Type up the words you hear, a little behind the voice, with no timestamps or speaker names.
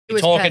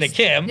talking to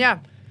Kim. Yeah.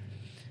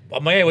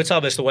 I'm like, hey, what's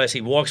up, Mr. West?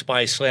 He walks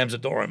by, slams the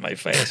door in my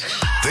face.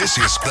 This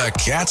is the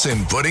Cats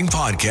and Pudding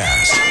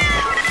Podcast.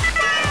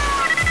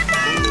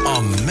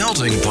 A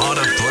melting pot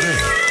of pudding.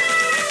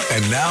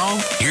 And now,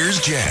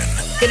 here's Jen.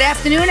 Good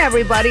afternoon,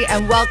 everybody,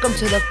 and welcome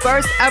to the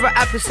first ever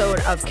episode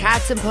of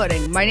Cats and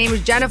Pudding. My name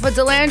is Jennifer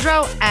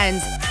Delandro, and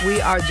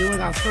we are doing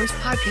our first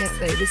podcast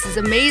today. This is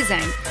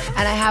amazing.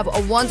 And I have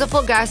a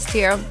wonderful guest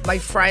here, my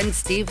friend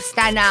Steve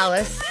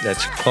Stanulis.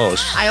 That's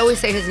close. I always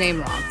say his name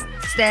wrong.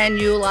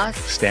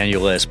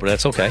 Stanulis, but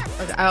that's okay.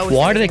 Okay,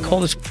 Why do they call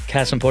this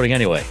Cats and Pudding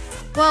anyway?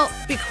 Well,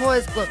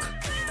 because, look,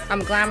 I'm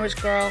a glamorous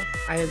girl.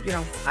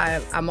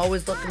 I'm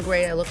always looking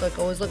great. I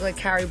always look like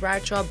Carrie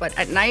Bradshaw. But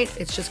at night,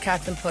 it's just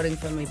cats and pudding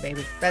for me,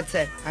 baby. That's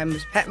it. I'm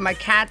just petting my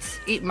cats,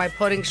 eating my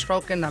pudding,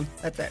 stroking them.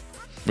 That's it.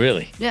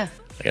 Really? Yeah.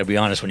 I gotta be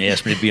honest. When you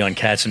asked me to be on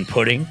Cats and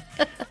Pudding,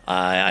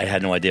 I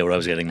had no idea what I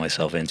was getting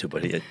myself into.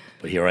 But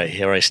here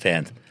I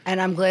stand. And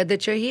I'm glad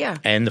that you're here.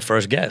 And the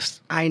first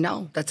guest. I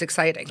know. That's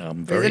exciting.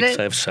 I'm very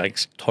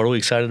excited. Totally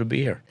excited to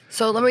be here.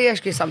 So let me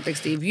ask you something,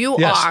 Steve. He's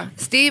got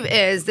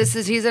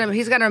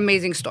an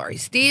amazing story.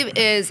 Steve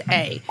is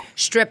a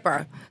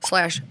stripper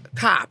 /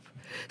 cop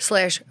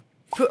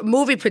 /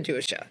 movie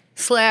producer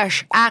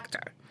 /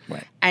 actor.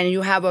 Right. And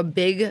you have a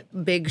big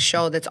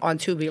show that's on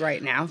Tubi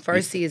right now,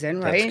 first season,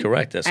 right? That's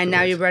correct. And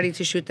now you're ready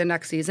to shoot the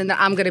next season that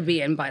I'm going to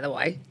be in, by the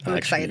way. I'm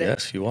excited.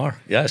 Yes, you are.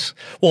 Yes.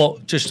 Well,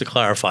 just to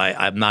clarify,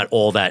 I'm not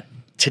all that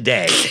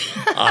today.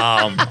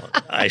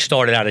 I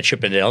started out at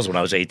Chippendales when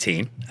I was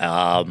 18,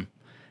 and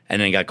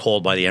then got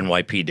called by the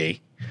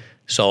NYPD.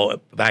 So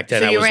back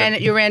then,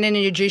 you ran in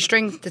your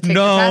G-string to take the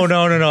test?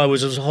 No. It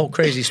was a whole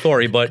crazy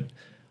story, but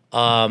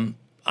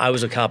I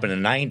was a cop in the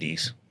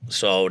 90s.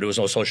 So there was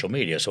no social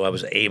media, so I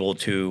was able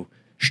to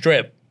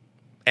strip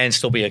and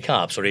still be a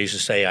cop. So they used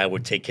to say I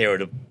would take care of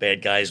the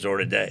bad guys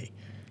during the day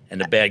and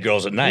the bad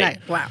girls at night.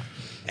 Wow.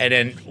 And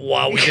then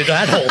while we did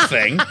that whole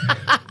thing,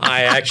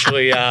 I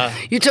actually...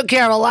 you took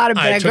care of a lot of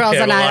bad girls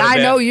at night. I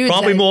know you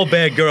probably did. more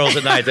bad girls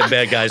at night than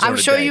bad guys during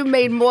the day. I'm sure you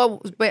made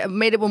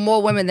it with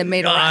more women than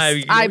made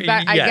arrests. I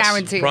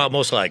guarantee.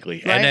 Most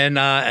likely. Right? And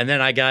then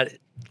I got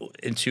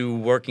into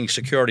working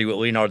security with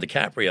Leonardo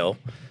DiCaprio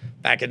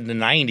back in the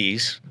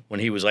 90s when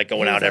he was like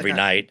going out every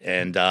night.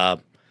 And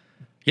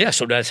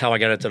so that's how I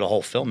got into the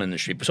whole film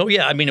industry. So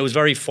yeah, I mean, it was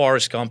very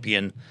Forrest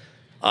Gumpian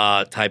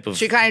type of...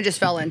 So you kind of just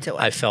fell into it.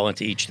 I fell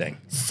into each thing.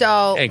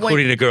 So...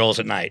 Including the girls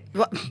at night.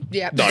 Well,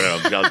 yeah. No,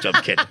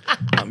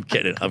 I'm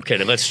kidding. I'm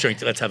kidding. Let's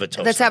have a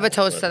toast. Let's have a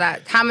toast to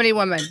that. How many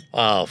women?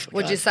 Oh,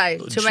 would you say?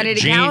 Too many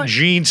to count?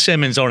 Gene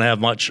Simmons don't have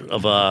much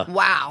of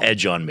a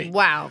edge on me.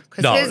 Wow.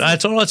 No,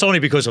 that's only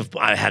because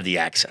I have the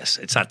access.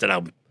 It's not that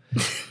I'm...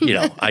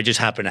 I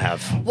just happen to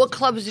have... What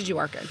clubs did you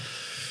work in?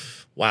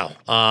 Wow.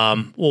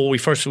 Well, we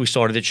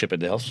started at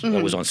Chippendales. Mm-hmm.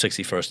 It was on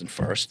 61st and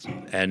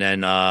 1st. And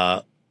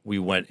then we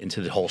went into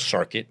the whole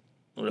circuit.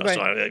 Right.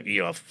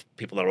 So,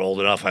 people that are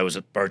old enough, I was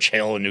at Birch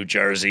Hill in New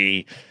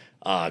Jersey,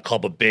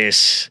 Club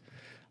Abyss,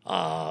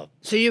 so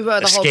you were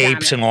the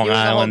Escapes whole in Long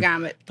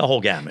Island. The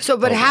whole gamut. So,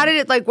 but how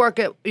did it work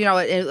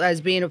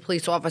as being a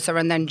police officer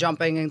and then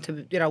jumping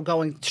into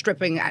going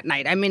stripping at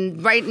night? I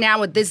mean, right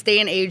now at this day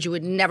and age, you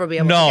would never be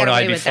able to get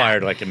away with that. No,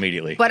 I'd be fired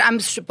immediately. But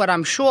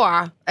I'm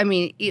sure. I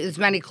mean, as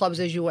many clubs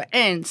as you were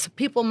in,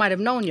 people might have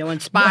known you and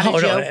spotted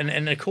you. No,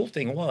 and the cool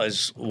thing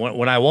was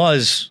when I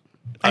was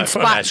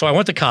so I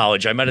went to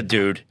college. I met a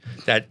dude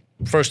that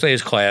first day of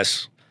his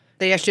class.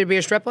 They asked you to be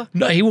a stripper?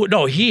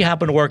 No, he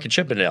happened to work at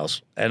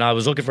Chippendales, and I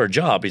was looking for a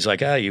job. He's like,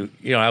 hey,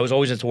 I was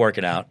always into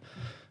working out.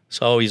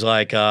 So he's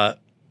like,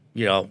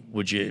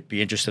 would you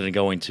be interested in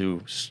going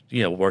to,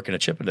 working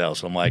at Chippendales?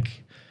 So I'm like,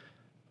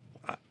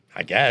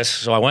 I guess.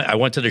 So I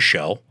went to the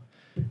show,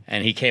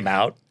 and he came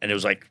out, and it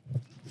was like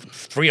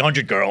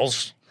 300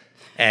 girls,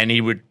 and he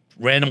would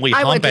randomly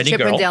hump any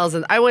girl.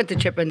 I went to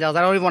Chippendales.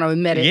 I don't even want to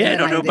admit it.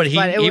 Yeah, but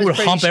he would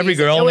hump every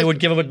girl and they would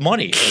give him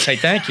money and say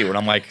thank you. And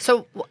I'm like...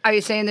 So are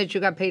you saying that you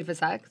got paid for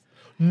sex?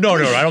 No,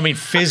 I don't mean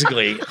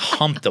physically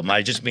hump them.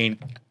 I just mean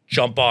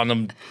jump on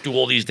them, do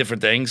all these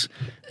different things,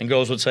 and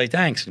girls would say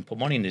thanks and put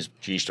money in his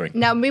G-string.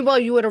 Now, meanwhile,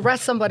 you would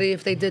arrest somebody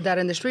if they did that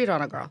in the street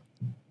on a girl.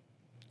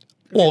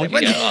 Well,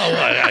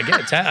 I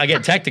get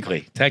it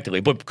technically.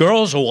 But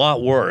girls are a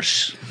lot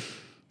worse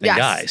than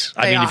guys.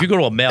 I mean, if you go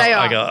to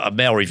a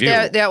male review,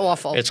 they're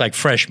awful. It's like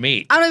fresh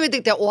meat. I don't even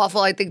think they're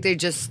awful. I think they're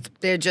just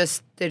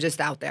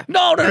out there.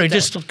 No,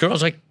 just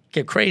girls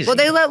get crazy. Well,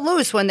 they let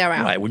loose when they're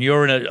out. Right. When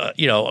you're in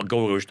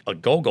a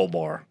go-go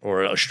bar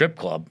or a strip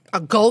club.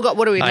 A go-go?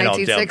 What are we,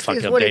 1960s? I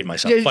know, I'm dating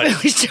myself.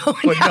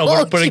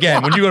 But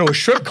again, when you go to a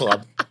strip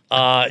club,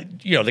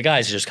 the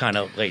guys are just kind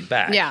of laid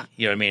back. Yeah.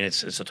 You know what I mean?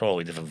 It's a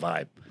totally different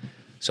vibe.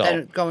 So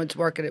and going to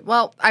work at it.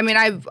 Well, I mean,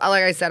 like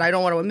I said, I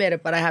don't want to admit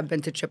it, but I have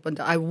been to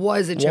Chippendales. I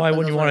was in Chippendales. Why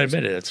wouldn't you want to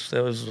admit it?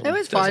 It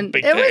was fun.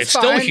 It's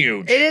still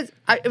huge. It is.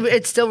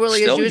 It still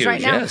really is huge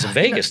right now. Yeah, it's in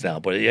Vegas now,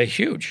 but yeah,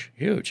 huge.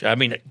 I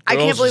mean, I can't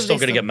girls are believe still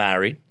going to get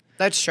married.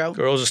 That's true.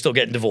 Girls are still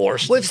getting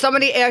divorced. Well, if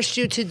somebody asked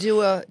you to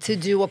do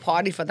a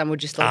party for them,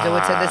 would you still do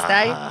it to this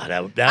day?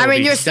 That would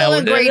be, you're still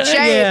in great shape.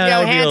 Yeah, You're a that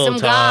would be handsome little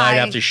guy. I'd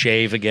have to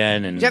shave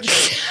again and Yep.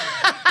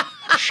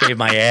 shave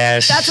my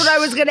ass. That's what I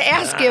was going to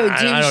ask you. Do you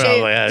I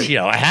don't shave?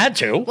 know. I had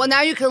to. Well,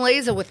 now you can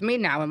laser with me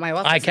now in my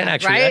office. I can now,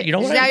 actually. right? You know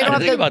what? Now I you don't didn't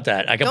have think to- about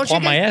that. I can don't you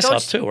plump my get- ass don't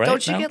up too, right?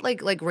 Don't you No? get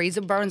like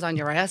razor burns on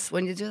your ass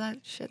when you do that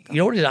shit? Though? You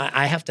know what it is?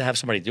 I have to have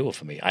somebody do it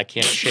for me. I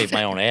can't shave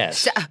my own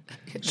ass.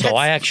 So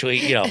I actually,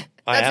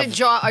 That's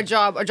a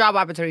job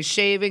opportunity.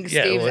 Shaving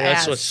Steve's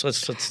ass. Let's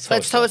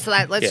Let's toast to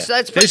that. Let's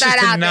put This that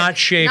is out not there.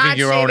 shaving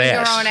your own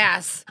ass. Your own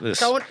ass.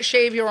 Don't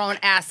shave your own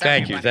ass.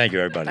 Thank you,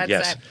 everybody. That's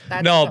yes. it.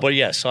 That's No, it. but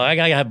yes. So I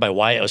gotta have my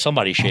wife or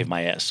somebody shave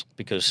my ass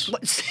because.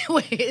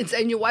 Wait,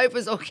 and your wife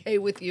is okay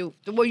with you?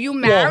 Were you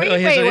married?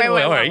 Well,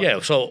 wait. all right, yeah.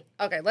 So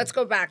Okay, let's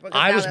go back. because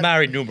I now was that-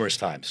 married numerous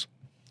times,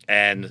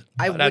 and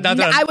I not that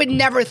I'm- would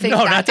never think no,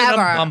 that not that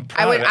ever. I'm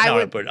proud of it. I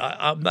would. But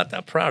I'm not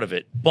that proud of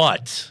it.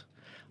 But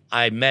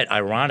I met,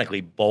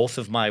 ironically, both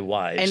of my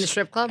wives In the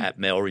strip club? at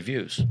Male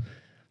Reviews.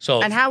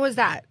 So And how was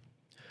that?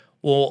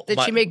 well, Did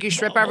she make you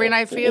strip every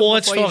night for you? Well,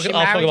 let's before talk. she I'll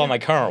talk married about you? my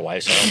current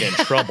wife, so I don't get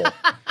in trouble.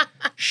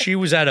 She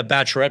was at a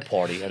bachelorette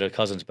party, at a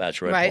cousin's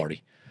bachelorette Right.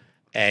 party,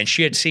 and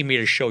she had seen me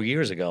at a show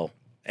years ago.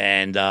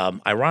 And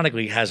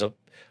ironically,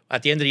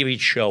 at the end of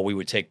each show, we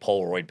would take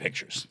Polaroid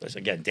pictures. That's,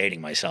 again,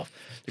 dating myself.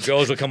 The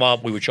girls would come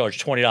up, we would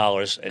charge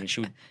 $20, and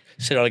she would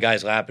sit on a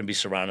guy's lap and be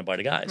surrounded by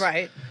the guys.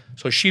 Right.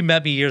 So she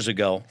met me years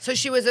ago. So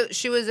she was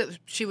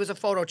a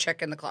photo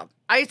chick in the club.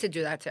 I used to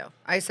do that too.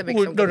 I used to make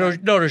Well, some no, good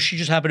no, money. no, she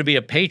just happened to be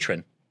a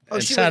patron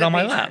and she sat was a on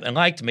my patron. lap and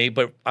liked me,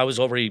 but I was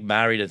already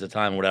married at the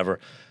time, whatever.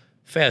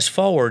 Fast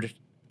forward,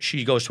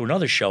 she goes to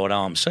another show, and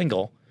now I'm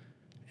single,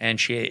 and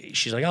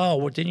she's like, oh,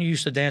 what, didn't you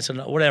used to dance and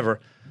whatever?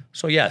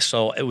 So,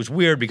 so it was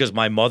weird because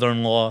my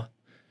mother-in-law,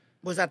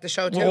 Was that the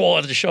show too? were all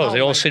at the shows. Oh They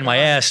all my seen my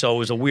God. ass, so it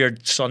was a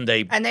weird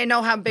Sunday. And they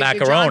know how big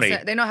Macaroni. your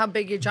Johnson. They know how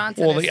big your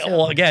Johnson Well, is. too.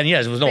 well, again,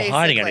 yes, there was no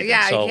hiding Basically. anything.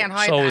 Yeah, so, you can't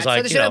hide so that. it was like,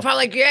 so they should have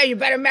probably yeah, you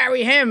better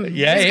marry him.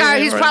 Yeah,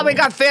 he's probably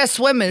got fast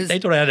swimmers. they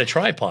thought I had a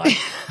tripod.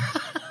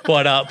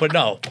 but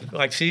no,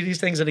 like, see these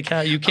things in the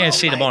camera? You can't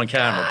see them my on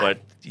camera, but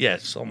yeah,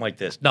 something like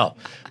this. But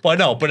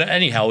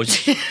anyhow,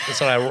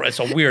 it's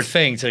a weird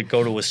thing to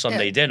go to a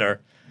Sunday dinner.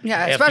 Yeah,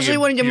 after especially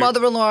when your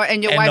mother-in-law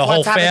and your and wife the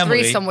wants to whole have a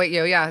family threesome with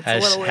you. Yeah, it's a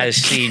little weird. has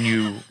seen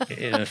you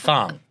in a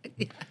thong.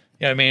 You know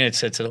what I mean? It's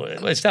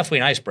definitely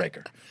an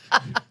icebreaker.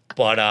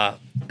 But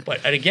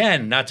and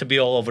again, not to be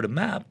all over the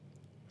map.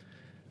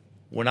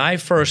 When I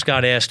first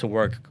got asked to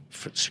work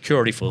for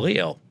security for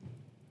Leo,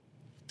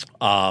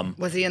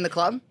 Was he in the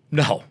club?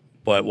 no.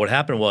 But what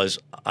happened was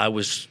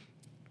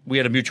we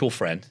had a mutual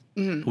friend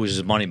Mm-hmm. who was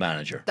his money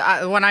manager.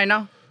 The one I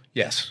know?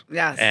 Yes.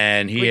 Yes.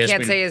 And he We asked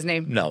can't me say his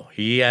name. No,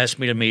 he asked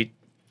me to meet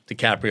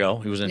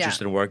DiCaprio. He was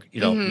interested in work,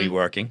 Mm-hmm. me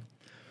working.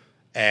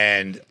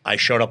 And I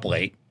showed up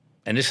late.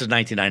 And this is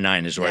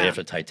 1999. This is right Yeah.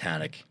 after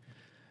Titanic.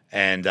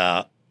 And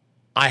I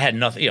had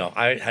nothing,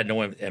 I had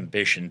no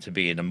ambition to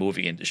be in the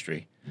movie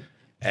industry.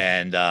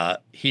 And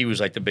he was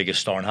like the biggest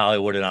star in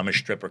Hollywood, and I'm a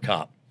stripper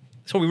cop.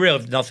 So we really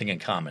have nothing in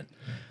common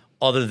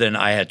other than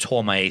I had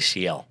tore my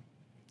ACL.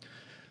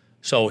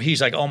 So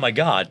he's like, oh, my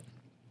God,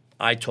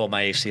 I tore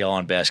my ACL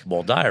on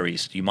Basketball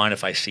Diaries. Do you mind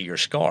if I see your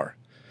scar?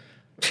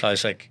 So I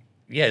was like,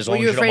 yeah, as long Were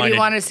as you you don't afraid mind you it.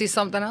 wanted to see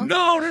something else?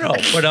 No.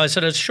 But I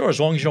said, sure, as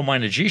long as you don't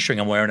mind the G-string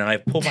I'm wearing. And I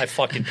pulled my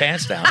fucking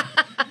pants down,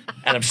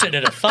 and I'm sitting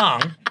in a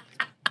thong,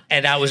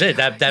 and that was it.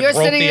 That You're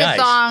broke sitting the in a ice.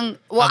 thong.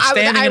 Well, I'm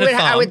standing in a I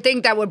thong. would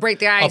think that would break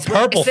the ice.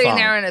 purple sitting thong.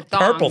 there in a thong.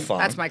 Purple thong.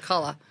 That's my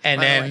color.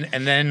 And by the then way.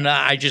 and then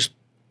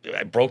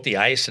I broke the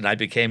ice, and I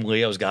became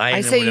Leo's guy. I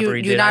And say whatever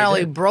he you did, not I only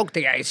did. broke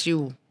the ice,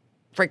 you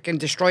freaking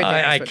destroyed the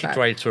ice. I with kicked that.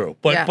 right through.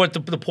 But Yeah. but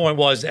the point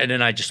was, and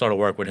then I just started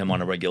working with him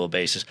on a regular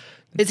basis.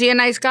 Is he a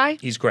nice guy?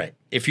 He's great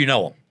if you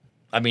know him.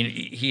 I mean,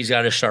 he's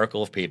got a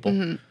circle of people,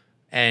 Mm-hmm.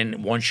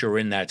 and once you're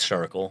in that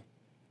circle,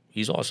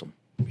 he's awesome.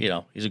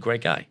 He's a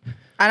great guy.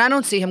 And I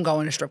don't see him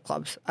going to strip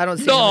clubs. I don't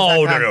see him as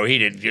No, that guy. no, he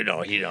didn't.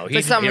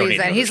 For some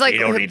reason, he's like- he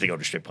don't need to go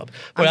to strip club.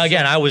 But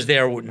again, I was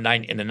there in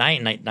the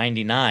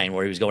 99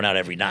 where he was going out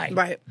every night.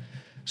 Right.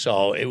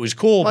 So it was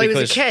cool Well, he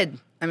because was a kid.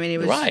 I mean, he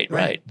was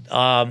Right.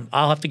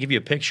 I'll have to give you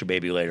a picture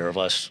maybe later of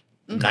us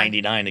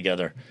 99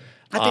 together.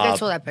 I think I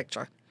saw that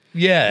picture.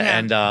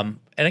 Yeah, Yeah.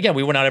 and again,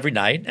 we went out every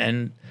night,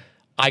 and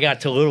I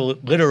got to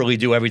literally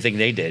do everything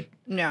they did.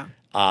 Yeah.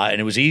 And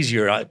it was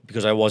easier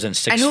because I wasn't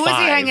 6'5". And who was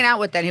he hanging out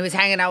with then? He was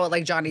hanging out with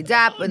like Johnny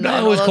Depp and No,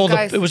 all it was those called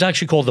guys. it was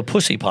actually called the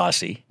Pussy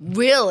Posse.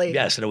 Really?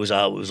 Yes, and it was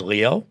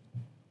Leo,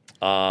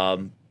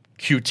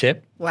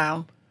 Q-Tip,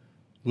 Wow.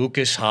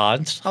 Lucas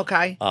Hans,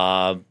 Okay.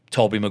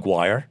 Toby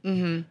Maguire,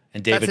 and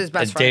David his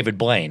best and friend. David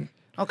Blaine.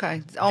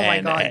 Okay. Oh my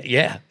And, God.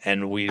 yeah,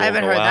 and we. I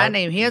haven't all heard go that out.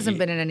 name. He hasn't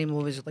been in any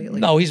movies lately.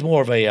 No, he's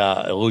more of a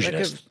Like,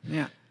 illusionist.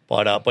 yeah.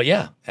 But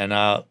yeah,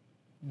 and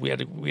we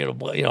had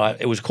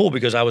it was cool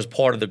because I was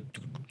part of the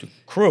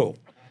crew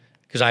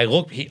because I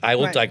looked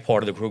Right. like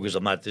part of the crew because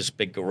I'm not this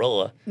big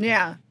gorilla,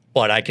 Yeah.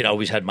 but I could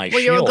always had my Well,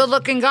 shield. you're a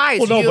good-looking guy.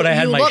 Well, so no, you- but I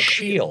had you my look-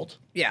 shield.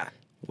 Yeah.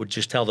 would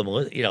just tell them,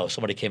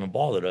 somebody came and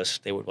bothered us,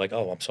 they would like,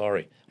 "Oh, I'm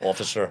sorry,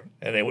 officer,"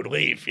 and they would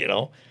leave.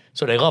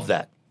 So they love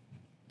that.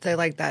 They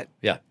like that.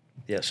 Yeah.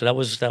 Yeah, so that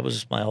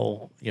was my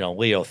whole,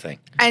 Leo thing.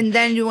 And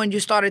then when you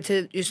started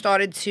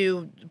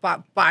to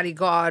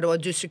bodyguard or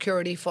do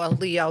security for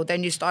Leo,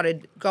 then you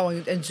started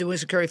going and doing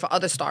security for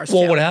other stars.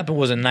 Well, too. what happened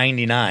was in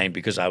 '99,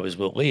 because I was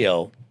with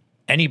Leo,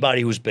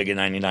 anybody who was big in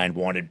 '99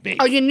 wanted me.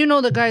 Oh, you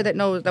know the guy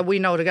that we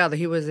know together.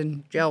 He was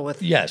in jail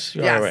with. Yes.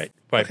 Yes. Right.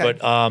 Okay.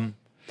 But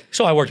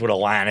so I worked with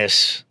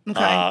Alanis.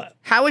 Okay.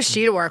 How is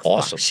she to work for?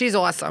 Awesome. She's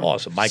awesome.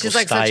 Awesome. Michael She's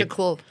like such a Stipe.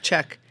 cool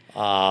chick.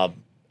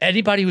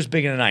 Anybody who was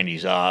big in the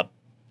 '90s.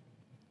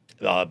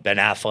 Ben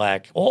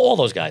Affleck, all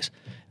those guys.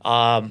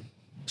 So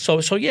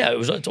yeah, it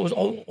was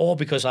all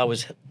because I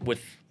was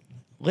with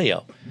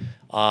Leo.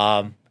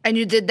 And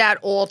you did that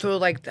all through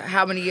like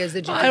how many years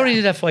did you do I only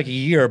did that for like a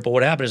year, but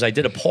what happened is I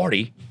did a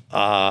party.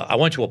 I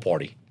went to a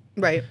party.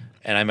 Right.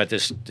 And I met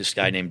this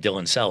guy named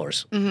Dylan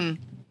Sellers.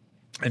 Mm-hmm.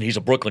 And he's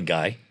a Brooklyn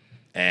guy,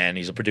 and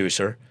he's a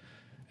producer.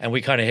 And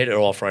we kind of hit it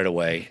off right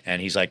away.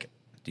 And he's like,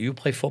 "Do you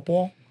play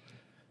football?"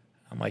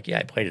 I'm like, "Yeah,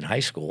 I played in high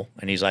school."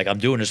 And he's like, "I'm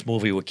doing this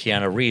movie with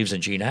Keanu Reeves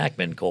and Gene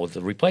Hackman called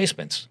The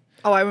Replacements.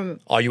 Oh, I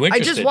remember. Are you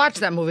interested?" I just watched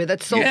that movie.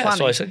 That's so funny.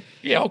 So I said,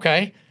 "Yeah,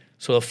 okay."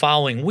 So the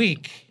following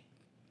week,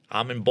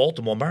 I'm in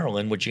Baltimore,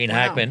 Maryland with Gene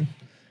Hackman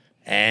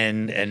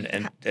and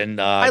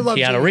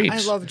Keanu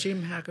Reeves. I love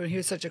Gene Hackman. He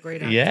was such a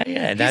great actor. Yeah.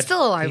 And he's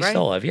still alive, he's right?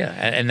 Still alive, yeah.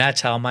 And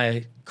that's how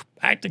my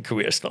acting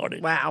career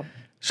started. Wow.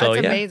 So,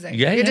 That's yeah. amazing.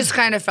 Yeah, You just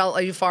kind of felt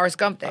like you Forrest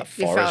Gumped it.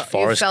 You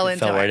fell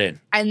into fell it. right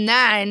in. And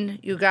then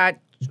you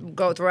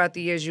go throughout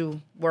the years,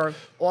 you were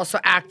also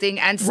acting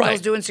and still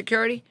doing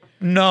security?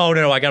 No.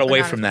 I got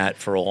away from that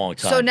for a long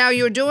time. So now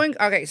you're doing,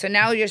 so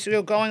now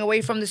you're going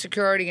away from the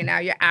security and now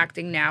you're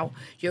acting now.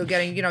 You're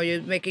getting,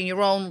 you're making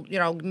your own,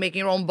 making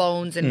your own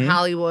bones in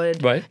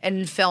Hollywood and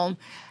in film.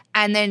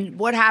 And then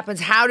what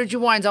happens? How did you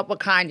wind up with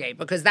Kanye?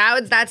 Because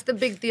that's the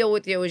big deal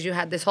with you is you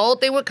had this whole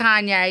thing with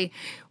Kanye,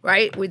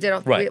 right? We did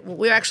a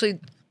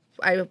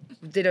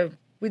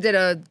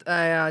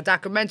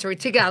documentary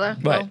together,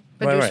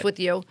 produced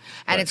with you,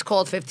 and it's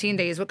called 15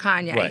 Days with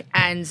Kanye. Right.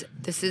 And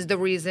this is the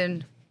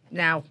reason.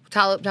 Now,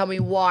 tell me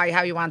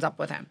how you wound up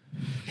with him.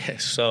 Yeah,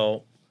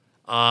 so,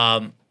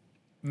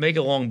 make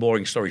a long,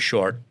 boring story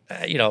short,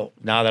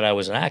 now that I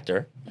was an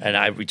actor and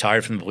I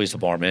retired from the police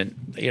department,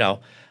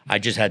 I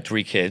just had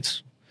 3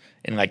 kids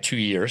in like 2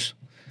 years.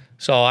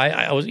 So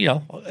I was,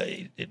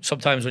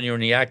 sometimes when you're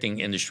in the acting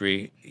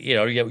industry,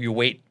 you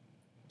wait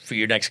for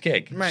your next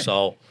gig. Right.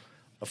 So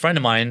a friend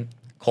of mine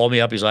called me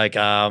up. He's like,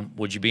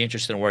 "Would you be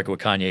interested in working with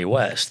Kanye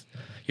West?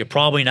 You're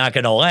probably not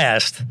going to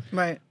last,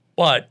 right?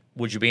 But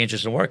would you be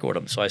interested in working with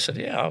him?" So I said,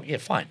 "Yeah,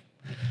 fine."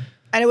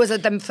 And it was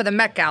for the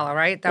Met Gala,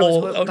 right? That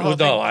was the whole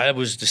thing? It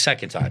was the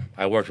second time.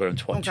 I worked with him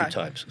 2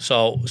 times.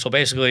 So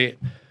basically,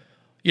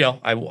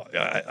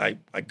 I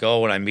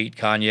go and I meet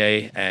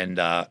Kanye, and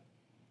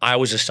I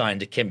was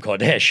assigned to Kim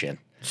Kardashian.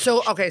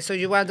 So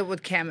you wound up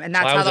with Kim, and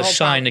that's how the whole. I was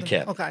assigned to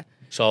Kim. Okay.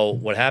 So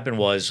what happened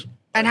was.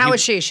 And how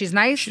is she? She's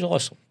nice. She's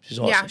awesome.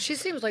 Yeah, she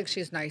seems like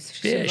she's nice.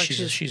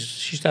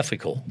 She's definitely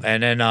cool.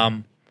 And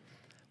then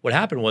what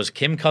happened was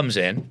Kim comes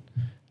in,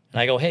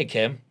 and I go, "Hey,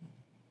 Kim,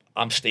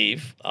 I'm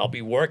Steve. I'll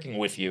be working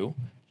with you."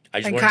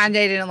 And Kanye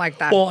didn't like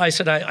that. Well, I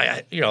said,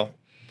 I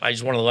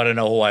just wanted to let her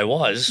know who I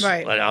was.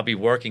 Right. I'll be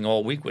working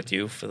all week with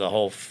you for the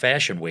whole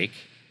fashion week.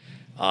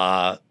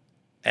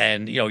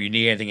 And, you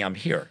need anything, I'm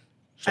here.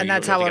 So and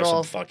that's how it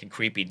all. Some fucking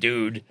creepy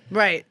dude.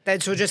 Right.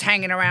 That's just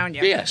hanging around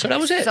you. Yeah. So that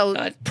was it. So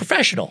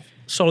professional.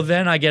 So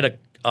then I get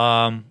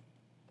not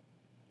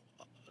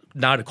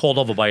called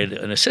over by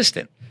an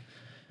assistant.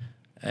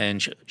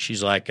 And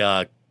she's like,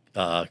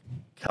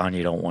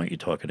 Kanye don't want you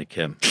talking to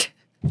Kim.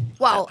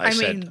 Well, I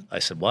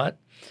said, "What?"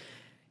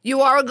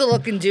 You are a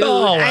good-looking dude.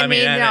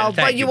 No,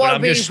 but you are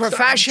being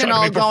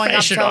professional going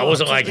up to. I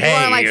wasn't like,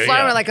 "Hey," you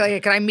weren't like,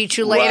 like, "Can I meet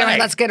you later and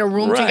let's get a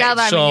room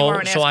together?" So, you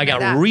weren't so I got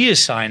that.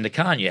 reassigned to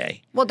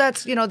Kanye. Well,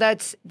 that's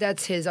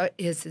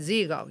his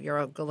ego. You're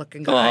a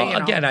good-looking guy.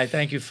 Well, again, I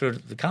thank you for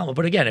the comment,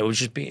 but again, it was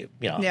just being,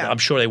 I'm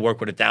sure they work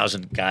with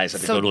 1,000 guys,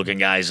 good-looking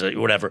guys,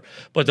 whatever.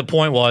 But the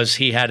point was,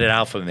 he had it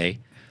out for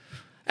me,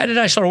 and then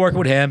I started working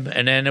with him,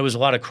 and then there was a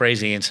lot of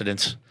crazy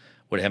incidents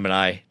with him and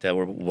I that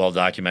were well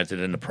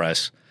documented in the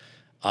press.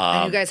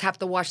 And you guys have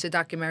to watch the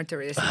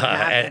documentary to see what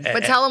happened.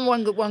 But tell him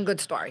one good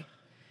story.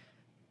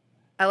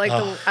 I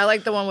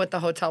like the one with the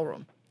hotel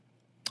room.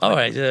 All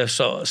right.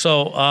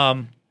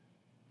 So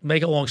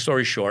make a long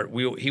story short,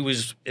 he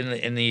was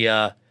in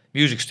the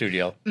music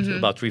studio till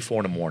about 3-4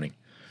 in the morning,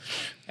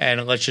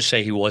 and let's just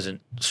say he wasn't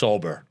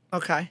sober.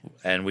 Okay.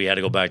 And we had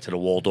to go back to the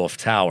Waldorf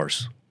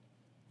Towers.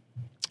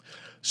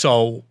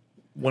 So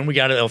when we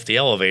got off the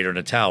elevator in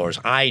the towers,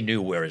 I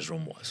knew where his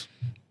room was.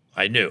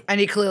 I knew. And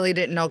he clearly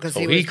didn't know because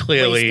he was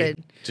clearly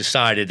wasted.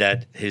 Decided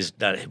that his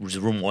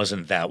room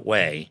wasn't that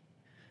way.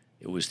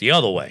 It was the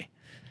other way.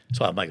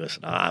 So I'm like,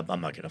 "Listen, I'm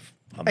not going to."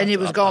 And he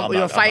was going, we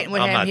were fighting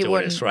with him. I'm not he doing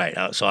wouldn't. this,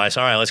 right. So I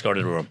said, "All right, let's go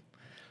to the room."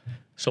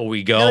 So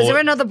we go. Now, is there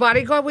another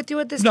bodyguard with you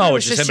at this time? No, Or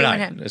it's just him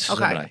and I. him? It's just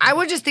Okay. him and I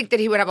would just think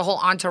that he would have a whole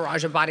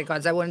entourage of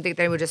bodyguards. I wouldn't think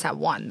that he would just have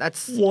one.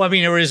 That's Well, I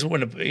mean, there is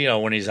when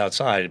when he's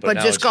outside, But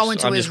now just it's go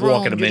into I'm his just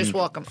walking room, him you in just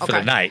walk him. for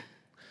Okay. the night.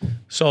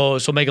 So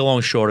make a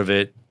long short of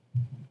it,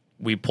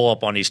 we pull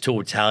up on these two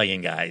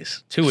Italian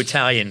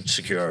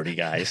security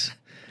guys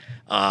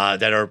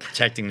that are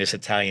protecting this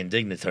Italian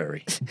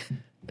dignitary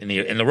in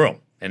the room,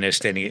 and they're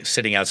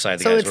sitting outside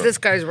the so guy's it's room. this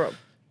guy's room,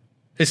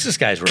 It's this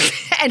guy's room.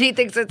 and he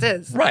thinks it's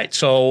his. Right.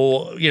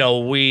 So,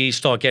 we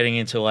start getting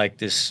into like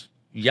this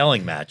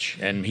yelling match,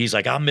 and he's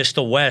like, I'm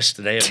Mr. West,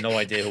 and they have no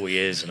idea who he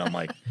is. And I'm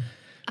like,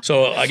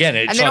 so again,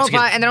 And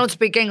they don't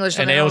speak English.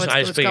 So and they they know don't, I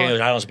what's speak going.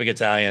 English, I don't speak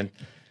Italian.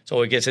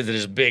 So it gets into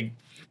this big,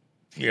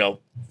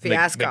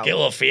 Fiasco.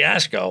 McGilla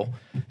fiasco,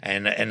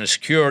 and the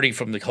security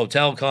from the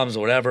hotel comes or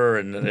whatever,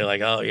 and they're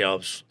like, oh,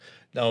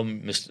 no,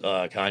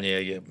 Mr.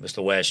 Kanye,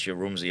 Mr. West, your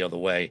room's the other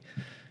way.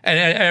 And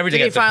everything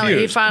Did he got finally- he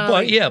diffused.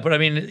 finally- But I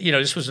mean,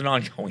 this was an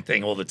ongoing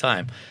thing all the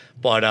time.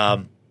 But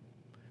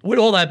with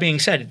all that being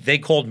said, they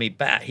called me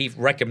back. He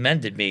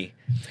recommended me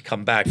to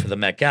come back for the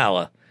Met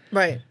Gala,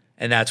 Right.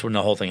 and that's when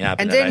the whole thing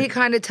happened. And didn't he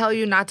kind of tell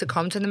you not to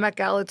come to the Met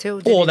Gala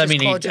too? Did Well, he I just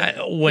mean, called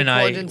you- when he I-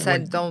 called you and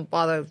said, when- "Don't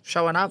bother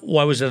showing up." Well,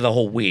 I was there the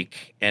whole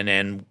week, and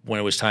then when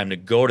it was time to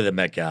go to the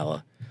Met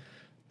Gala,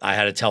 I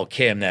had to tell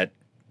Kim that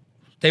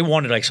they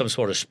wanted like some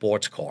sort of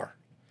sports car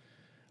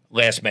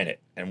last minute,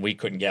 and we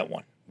couldn't get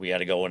one. We had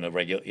to go in a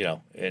regular,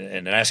 in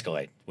an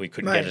Escalade. We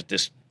couldn't Right. get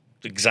this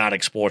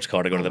exotic sports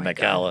car to go to the my Met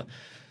God. Gala.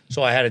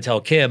 So I had to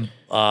tell Kim.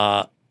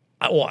 I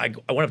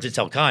went up to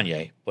tell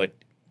Kanye, but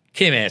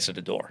Kim answered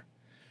the door.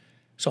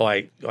 So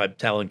I'm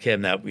telling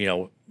Kim that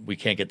we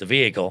can't get the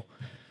vehicle,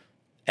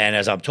 and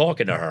as I'm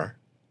talking to her,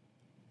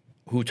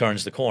 who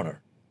turns the corner?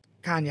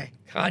 Kanye.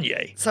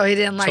 Kanye. So he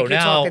didn't like So you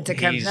now talking to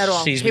Kim he at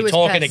all. sees He me was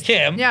talking to pissed.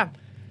 Kim. Yeah.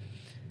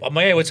 I'm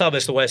like, hey, what's up,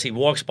 Mr. West? He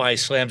walks by,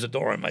 slams the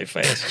door in my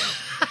face.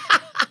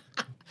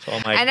 So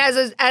I'm like, And as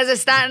a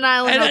Staten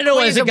Island, and or I know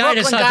Queens as a or guy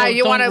that's Brooklyn not guy, you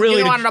don't wanted really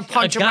you wanted to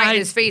punch a him right guy- in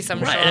his face. I'm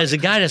right, sure. and as a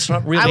guy that's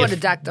not really I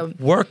would've decked him.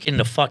 work in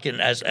the fucking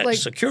as a Like,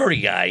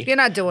 security guy. you're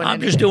not doing I'm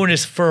anything. just doing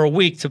this for a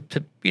week to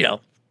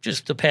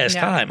just to pass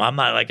Yeah. time. I'm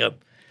not like a.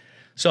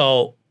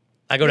 So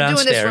I go You're doing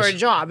downstairs. this for a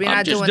job. You're I'm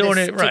not just doing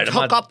this it to right. I'm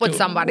hook not up with doing-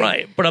 somebody.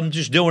 Right, but I'm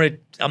just doing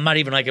it. I'm not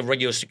even like a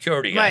regular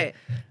security guy. Right.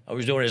 I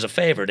was doing it as a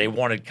favor. They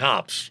wanted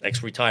cops,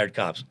 ex-retired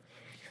cops.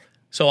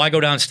 So I go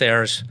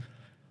downstairs,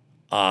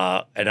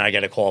 and I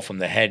get a call from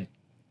the head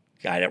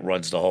guy that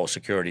runs the whole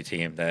security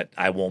team that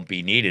I won't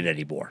be needed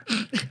anymore.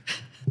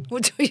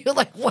 What do you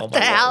like? What Oh the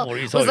my God, hell? what are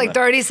you It was talking like about?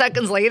 30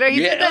 seconds later. He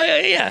did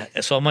that?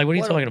 Yeah. So I'm like, what are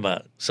you talking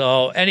about?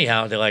 So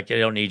anyhow, they're like, they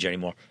don't need you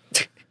anymore.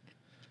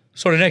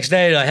 So the next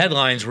day, the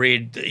headlines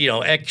read,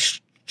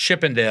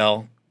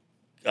 ex-Chippendale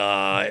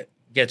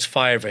gets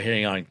fired for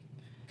hitting on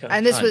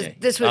And this was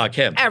Kanye.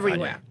 Kim.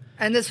 everywhere. Kanye.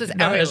 And this was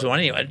Not everywhere. as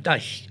anyway,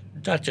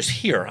 not just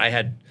here. I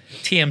had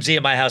TMZ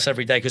in my house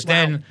every day because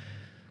then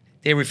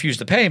they refused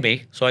to pay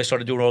me. So I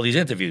started doing all these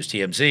interviews.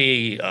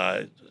 TMZ,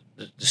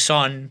 the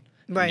Sun,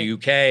 Right. the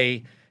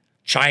UK,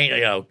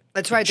 China.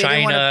 That's right.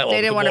 China,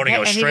 They didn't want to pay,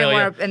 and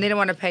Australia. they didn't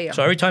want to pay you.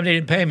 So every time they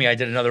didn't pay me, I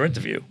did another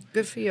interview.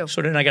 Good for you.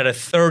 So then I got a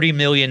 $30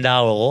 million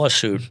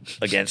lawsuit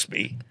against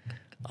me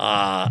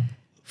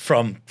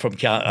from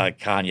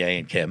Kanye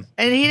and Kim.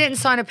 And he didn't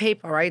sign a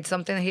paper, right?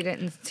 Something that he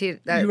didn't see.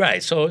 That,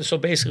 Right. So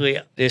basically,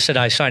 they said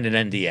I signed an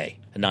NDA,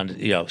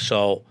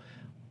 so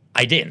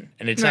I didn't,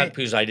 and it's Right. not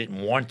because I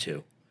didn't want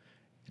to.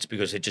 It's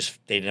because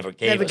they never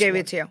gave Never us gave one.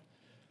 it to you.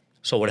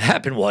 So what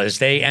happened was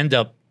they end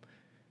up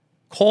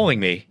calling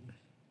me,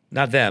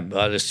 not them.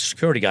 The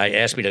security guy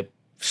asked me to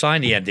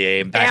sign the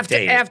NDA and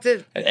backdate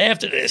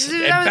after this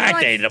and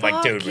backdate. I'm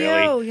like, dude, fuck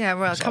really? you. Yeah,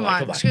 well, So come I'm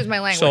like, on. Excuse my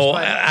language. So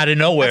but out of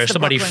nowhere, that's the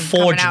somebody Brooklyn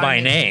coming forged out my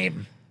in me.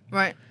 name.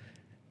 right.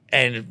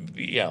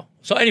 And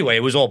so anyway,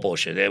 it was all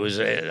bullshit. It was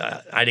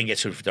I didn't get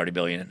sued for $30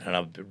 billion, and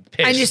I'm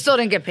pissed. And you still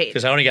didn't get paid.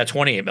 because I only got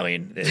 $28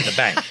 million in the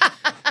bank.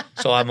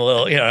 So I'm a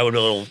little, I would be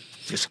a little,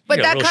 But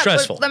a that little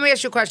stressful. But let me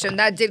ask you a question.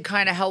 That did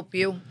kind of help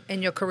you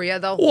in your career,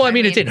 though. Well, I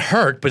mean, it didn't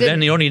hurt, but then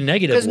the only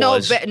negative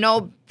because was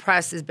no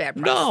press is bad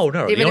press. No,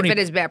 Even only- if it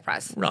is bad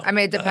press. No, I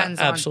mean, it depends.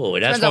 absolutely.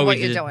 On, That's depends on why what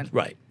we you're did doing.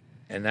 right,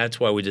 and that's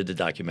why we did the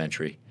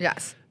documentary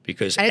Yes.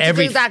 because And it's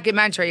every a good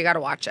documentary. You got to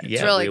watch it.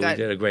 It's really we good.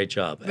 did a great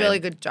job. Really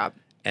good job.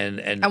 And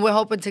And we're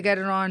hoping to get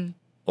it on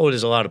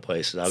there's a lot of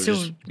places. I was Soon.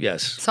 just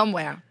yes.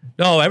 somewhere.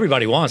 No,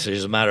 everybody wants it. It's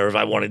just a matter of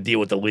I want to deal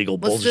with the legal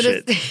Well, as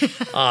soon bullshit.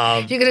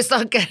 as- you're gonna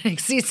start getting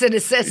cease and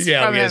desist Yeah,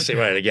 from I'm gonna him. see-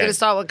 right, again. You're gonna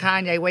start with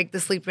Kanye, wake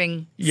the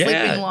sleeping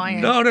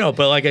lion. No,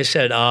 but like I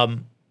said,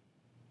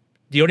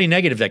 the only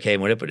negative that came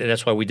with it, but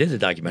that's why we did the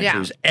documentary, Yeah.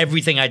 was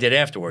everything I did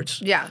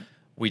afterwards. Yeah,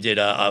 We did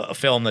a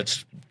film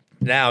that's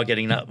now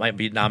might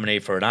be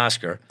nominated for an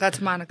Oscar, that's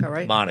Monica,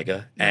 right?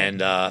 Monica,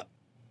 and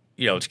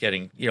it's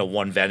getting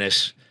won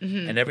Venice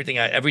and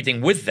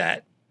everything with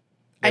that.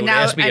 They And would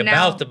now- ask me and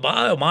about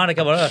now-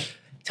 Monica,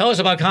 Tell us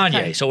about Kanye.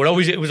 Okay. So it was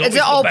always It's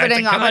back to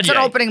Kanye. It's an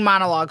opening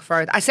monologue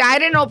first. I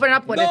didn't open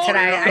up with it today.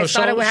 I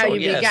started with how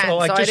you began. So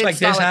like I just didn't like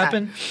this start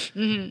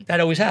happened, that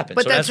always happens.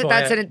 But so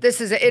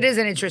it is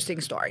an interesting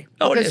story.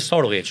 Oh, it is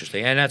totally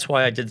interesting, and that's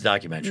why I did the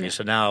documentary.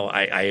 So now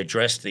I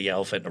addressed the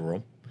elephant in the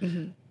room.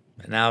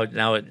 And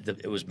now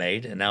it was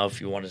made, and now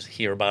if you want to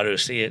hear about it or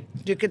see it,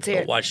 you can see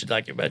it. Watch the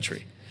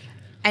documentary.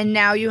 And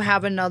now you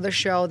have another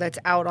show that's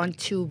out on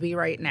Tubi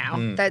right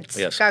now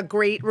that's got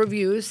great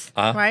reviews,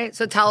 right?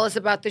 So tell us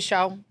about the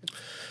show.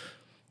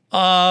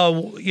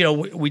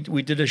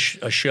 We did a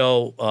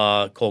show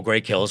called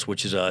Great Kills,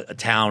 which is a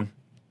town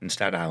in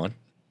Staten Island,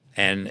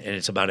 and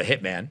it's about a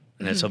hitman,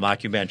 and it's a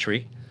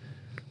mockumentary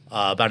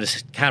about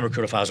a camera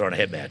crew that follows around a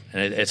hitman,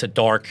 and it's a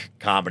dark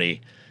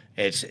comedy.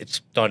 It's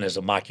done as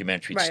a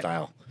mockumentary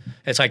style.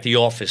 It's like The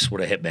Office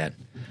with a hitman.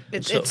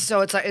 It's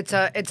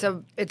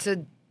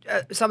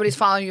somebody's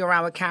following you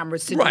around with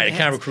cameras. To a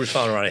camera crew's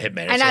following around a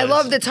hitman. And I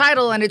love the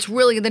title, and it's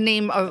really the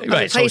name of a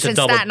place in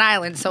Staten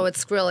Island. So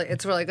it's really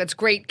good. It's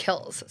Great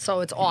Kills. So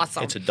it's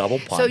awesome. It's a double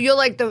pun. So you're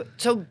like the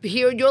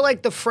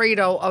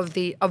Fredo of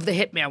the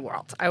hitman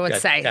world. I would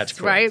say that's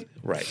correct.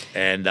 Right.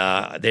 And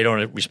they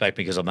don't respect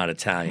me because I'm not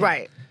Italian.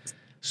 Right.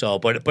 So,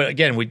 but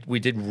again, we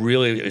did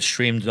really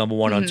streamed #1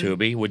 on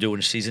Tubi. We're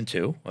doing season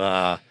 2.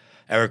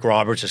 Eric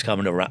Roberts is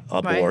coming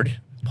aboard.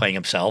 Playing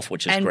himself,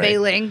 which is great.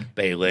 And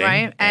Bay Ling,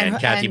 right? and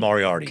Kathy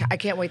Moriarty. I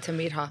can't wait to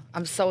meet her.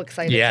 I'm so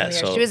excited Yeah, to meet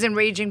her. so She was in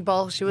Raging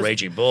Bull.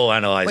 Raging Bull,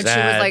 analyze when that.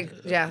 She was like,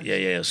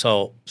 Yeah.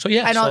 So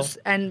yeah.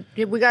 And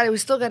we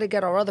still got to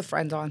get our other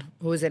friend on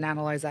who was in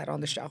Analyze That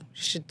on the show.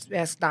 You should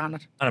ask Donna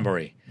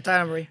Marie.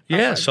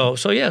 Yeah. So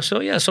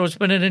it's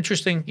been an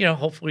interesting,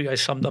 hopefully I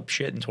summed up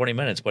shit in 20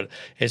 minutes, but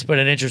it's been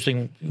an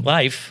interesting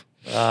life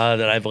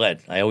that I've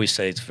led. I always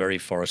say it's very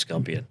Forrest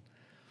Gumpian.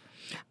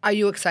 Are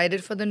you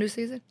excited for the new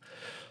season?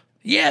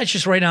 Yeah, it's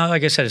just right now,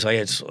 like I said, it's like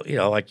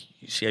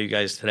you see how you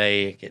guys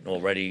today getting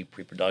all ready,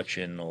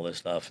 pre-production, all this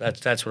stuff.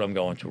 That's what I'm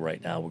going through right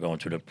now. We're going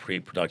through the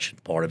pre-production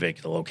part of it,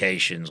 the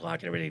locations,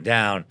 locking everything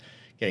down,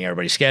 getting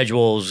everybody's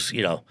schedules,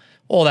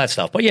 all that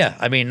stuff. But yeah,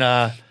 I mean,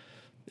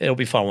 it'll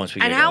be fun once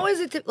we get And how is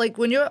it like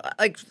when you're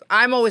like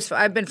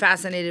I've been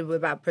fascinated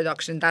about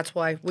production. That's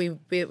why we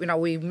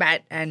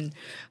met, and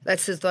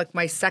that's just like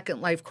my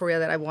second life career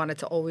that I wanted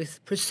to always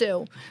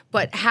pursue.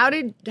 But how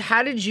did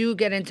you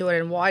get into it,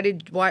 and why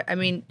I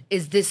mean,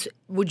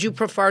 would you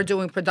prefer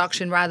doing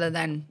production rather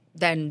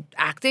than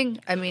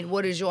acting? I mean,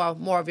 what is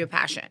more of your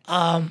passion?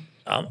 I'm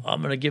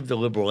going to give the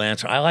liberal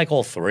answer. I like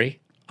all three.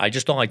 I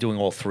just don't like doing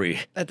all three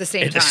at the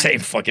same time. In the same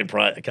fucking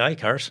project. Can I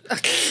curse?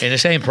 In the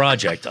same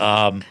project. If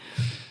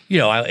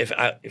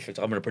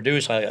I'm going to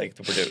produce, I like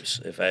to produce.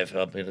 If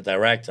I'm going to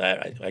direct,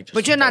 I just.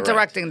 But you're not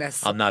directing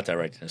this. I'm not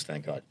directing this,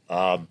 thank God.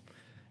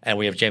 And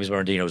we have James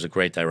Bernardino, who's a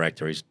great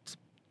director. He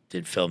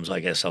did films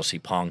like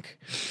SLC Punk.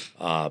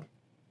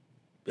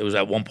 It was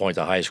at one point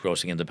the highest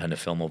grossing independent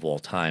film of all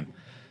time.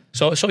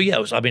 So yeah,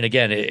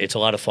 again, it's a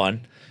lot of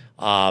fun.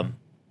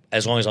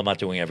 As long as I'm not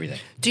doing everything.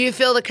 Do you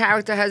feel the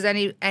character has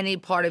any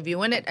part of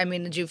you in it? I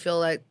mean, did you feel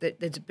like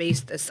that it's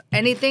based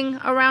anything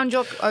around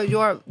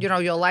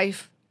your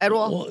life? At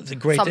all? Well, the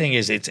great thing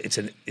is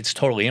it's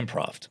totally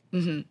improv.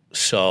 Mm-hmm.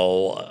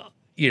 So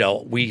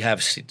we have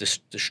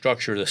the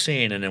structure of the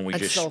scene, and then we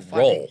just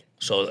roll.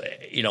 So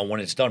when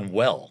it's done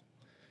well,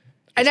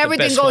 and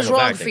everything goes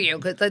wrong for you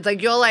because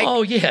like you're like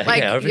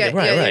everything,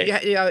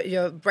 right.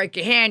 You break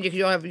your hand.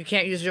 You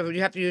can't use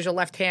you have to use your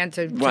left hand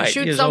to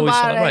shoot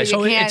somebody. Right.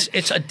 So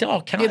it's a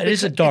dark comedy. It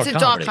is a dark comedy.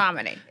 It's a dark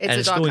comedy.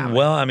 It's doing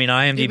well. I mean,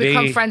 IMDb. You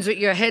become friends with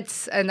your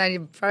hits, and then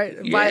you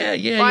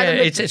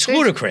It's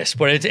ludicrous,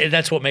 but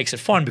that's what makes it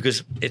fun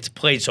because it's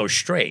played so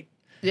straight.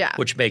 Yeah,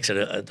 which makes it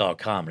a dark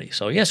comedy.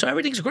 So so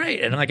everything's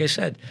great, and like I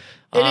said,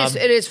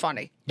 it is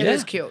funny. It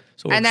is cute.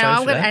 So and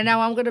now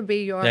I'm gonna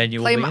be your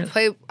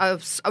play a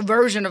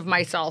version of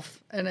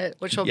myself in it,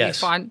 which will be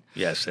fun.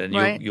 Yes, and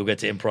you'll get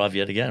to improv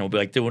yet again. We'll be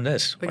like doing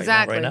this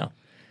right now.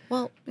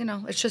 Well,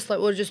 it's just like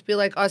we'll just be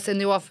like us in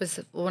the office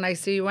when I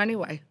see you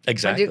anyway.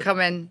 Exactly. When you come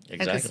in.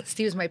 Exactly.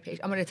 Steve's my patient.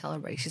 I'm going to tell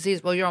everybody. She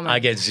sees. Well, you're on my. I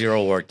get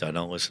zero work done.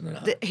 Don't listen to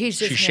that. She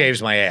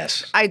shaves my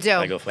ass. I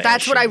do.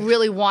 That's what I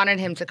really wanted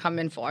him to come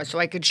in for, so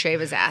I could shave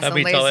his ass.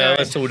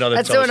 Let's do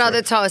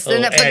another toast.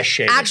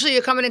 Actually,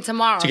 you're coming in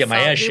tomorrow. To get my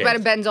ass shaved. You better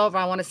bend over.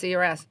 I want to see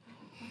your ass.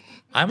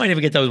 I might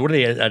even get those. What are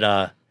they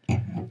at?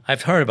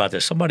 I've heard about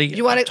this. Somebody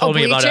told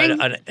me about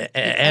an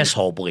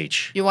asshole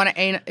bleach. You want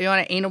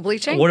anal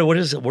bleaching? What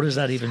is it? What is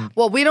that even?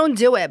 Well, we don't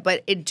do it,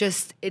 but it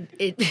just Can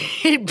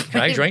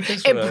I drink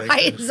this? It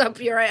brightens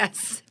up your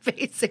ass,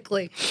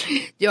 basically.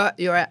 You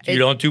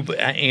don't do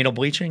anal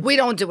bleaching? We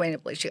don't do anal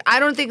bleaching.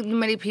 I don't think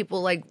many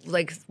people like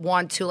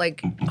want to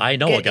I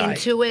know get a guy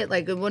into it.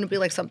 Like it wouldn't be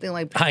like something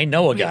like. I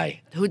know a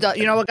guy who does.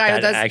 You know a guy who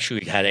does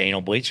actually had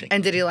anal bleaching.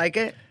 And did he like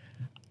it?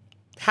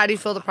 How do you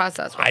feel the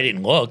process? I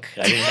didn't look.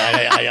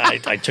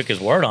 I took his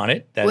word on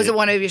it. Was it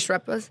one of your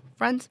strippers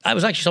friends? I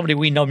was actually somebody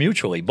we know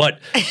mutually. But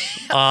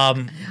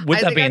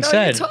with that being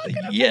said,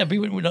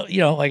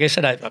 like I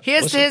said,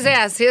 here's to his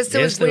ass. Here's to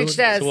his bleached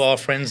ass. To our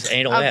friend's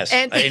anal ass,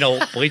 anal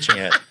bleaching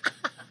ass.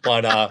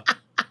 But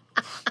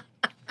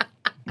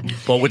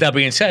But with that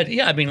being said,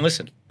 yeah, I mean,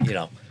 listen, you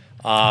know,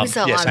 sell a yes,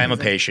 lot I of am a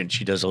music. patient.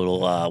 She does a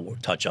little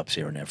touch-ups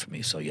here and there for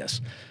me, so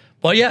yes.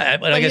 But yeah,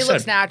 But like I he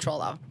looks said, natural,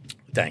 though.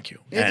 thank you.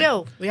 You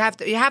do.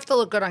 You have to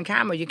look good on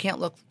camera. You can't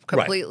look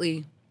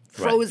completely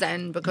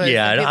frozen because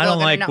Yeah, people I are don't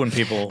gonna like know. when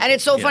people. And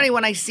it's so you funny know.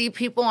 when I see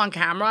people on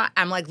camera,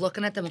 I'm like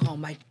looking at them and going,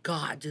 "Oh my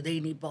God, do they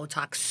need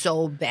Botox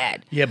so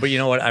bad?" Yeah, but you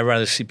know what? I'd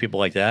rather see people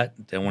like that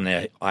than when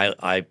their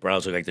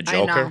eyebrows look like the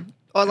Joker. I know.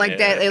 Or like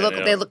Yeah, they look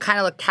yeah. kind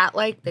of look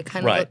cat-like. They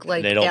kind of Right. look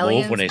like They don't move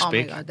aliens. when they Oh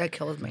speak. my God, that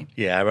kills me.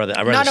 Yeah, I'd rather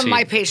None of see.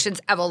 my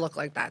patients ever look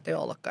like that. They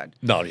all look good.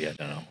 No, yeah,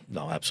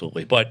 no,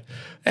 absolutely. But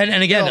and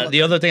again, Well,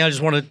 the other thing I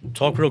just want to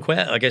talk real quick.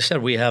 Like I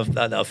said, we have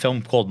a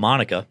film called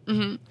Monica.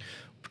 Mm-hmm.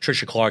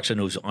 Patricia Clarkson,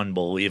 who's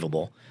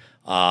unbelievable,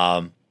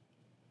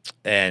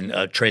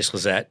 and Trace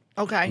Lizette,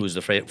 Okay. who's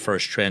the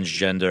first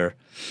transgender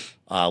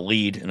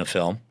lead in a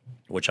film,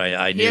 which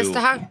I knew. Here's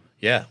to her.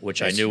 Yeah,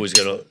 which I knew was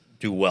going to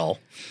do well,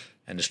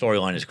 and the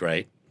storyline is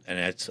great, and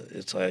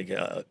it's like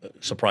a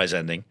surprise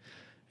ending.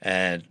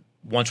 And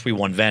once we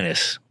won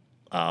Venice,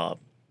 you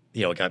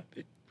know, it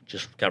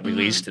got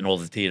released in all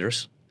the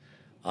theaters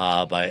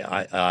by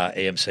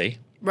AMC,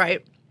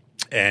 Right.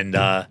 and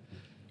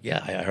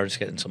yeah, I heard it's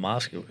getting some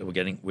Oscar.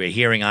 We're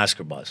hearing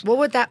Oscar buzz. What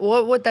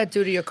would that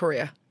do to your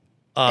career?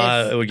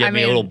 It would get I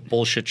me a mean- little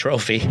bullshit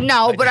trophy.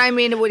 No, but I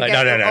mean, it would No,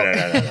 get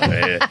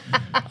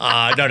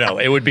no.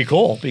 It would be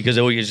cool because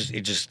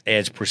it just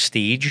adds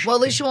prestige. Well,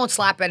 at least you won't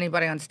slap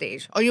anybody on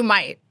stage. Or you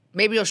might.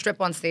 Maybe you'll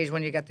strip on stage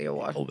when you get the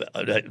award.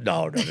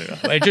 No.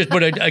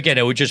 Again,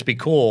 it would just be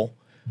cool.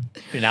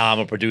 Now I'm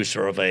a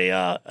producer of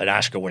an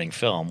Oscar-winning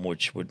film,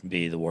 which wouldn't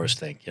be the worst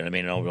thing. You know what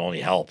I mean? It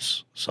only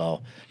helps.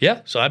 So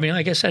yeah. So I mean,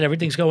 like I said,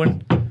 everything's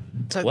going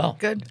So well.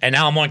 good. And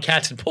now I'm on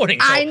Cats and Pudding.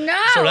 So, I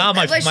know. So now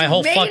my Unless you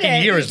whole made fucking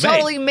it. year You is made.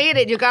 totally made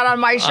it. You got on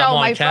my show,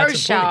 on my Cats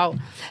first and show.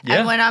 Pudding.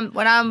 Yeah. And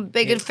when I'm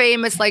big and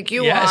famous like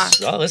you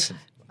Yes. are, Oh, listen.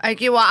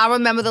 like you are, I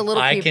remember the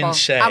little I people. can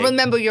say- I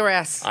remember your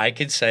ass. I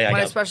could say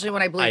Especially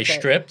when I bleeped I it.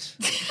 stripped.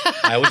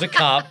 I was a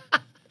cop.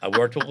 I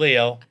worked with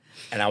Leo,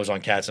 and I was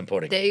on Cats and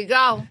Pudding. There you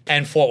go.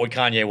 And fought with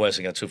Kanye West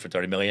and got sued for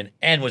 $30 million,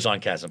 and was on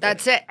Cats and Pudding.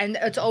 That's it. And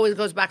it always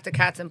goes back to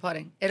Cats and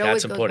Pudding. It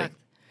always and goes Pudding. back.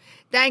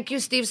 Thank you,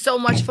 Steve, so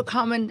much for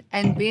coming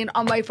and being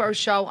on my first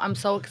show. I'm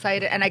so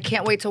excited, and I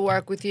can't wait to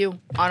work with you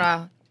on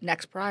our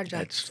next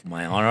project. It's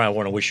my honor. I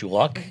want to wish you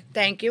luck.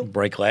 Thank you.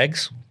 Break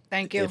legs.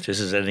 Thank you. If this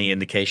is any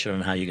indication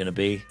on how you're going to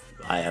be,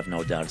 I have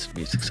no doubt it's going to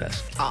be a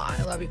success. Oh,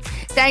 I love you.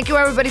 Thank you,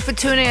 everybody, for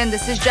tuning in.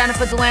 This is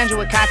Jennifer Delandra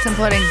with Cats and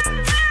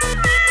Pudding.